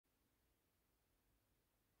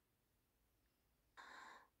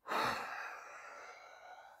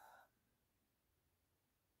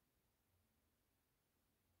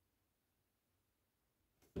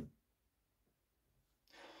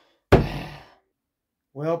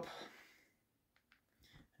Well,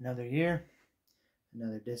 another year,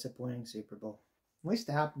 another disappointing Super Bowl. At least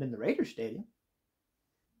it happened in the Raiders Stadium.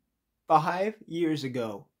 5 years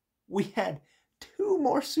ago, we had 2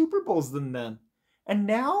 more Super Bowls than them. And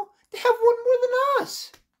now they have 1 more than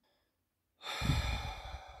us.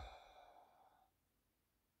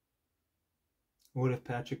 What if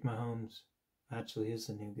Patrick Mahomes actually is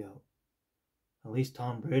the new GOAT? At least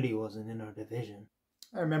Tom Brady wasn't in our division.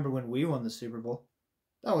 I remember when we won the Super Bowl.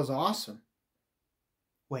 That was awesome.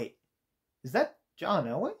 Wait, is that John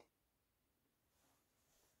Elway?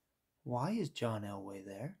 Why is John Elway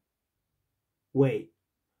there? Wait,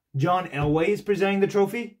 John Elway is presenting the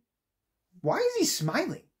trophy? Why is he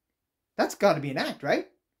smiling? That's got to be an act, right?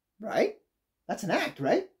 Right? That's an act,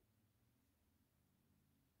 right?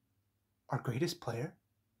 Our greatest player?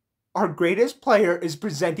 Our greatest player is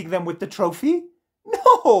presenting them with the trophy?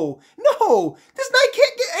 No! No! This night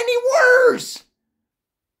can't get any worse!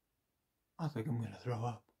 I think I'm going to throw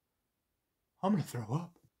up. I'm going to throw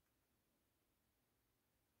up.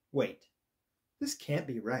 Wait. This can't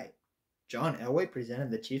be right. John Elway presented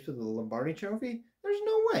the Chiefs with the Lombardi Trophy? There's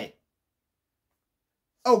no way.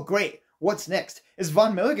 Oh, great. What's next? Is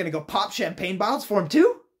Von Miller going to go pop champagne bottles for him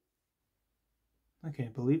too? I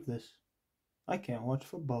can't believe this. I can't watch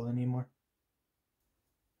football anymore.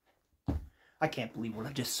 I can't believe what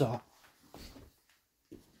I just saw.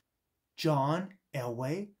 John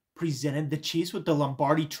Elway presented the Chiefs with the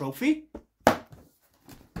Lombardi Trophy?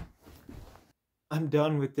 I'm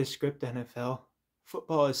done with this script, NFL.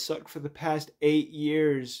 Football has sucked for the past 8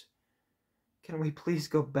 years. Can we please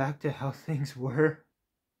go back to how things were?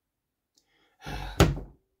 John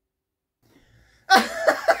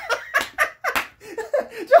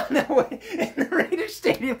Elway in the Raiders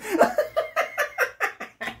Stadium.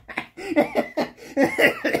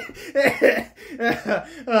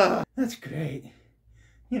 That's great.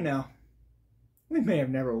 You know, we may have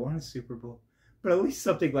never won a Super Bowl, but at least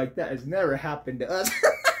something like that has never happened to us.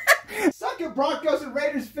 Suck it, Broncos and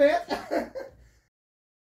Raiders fans.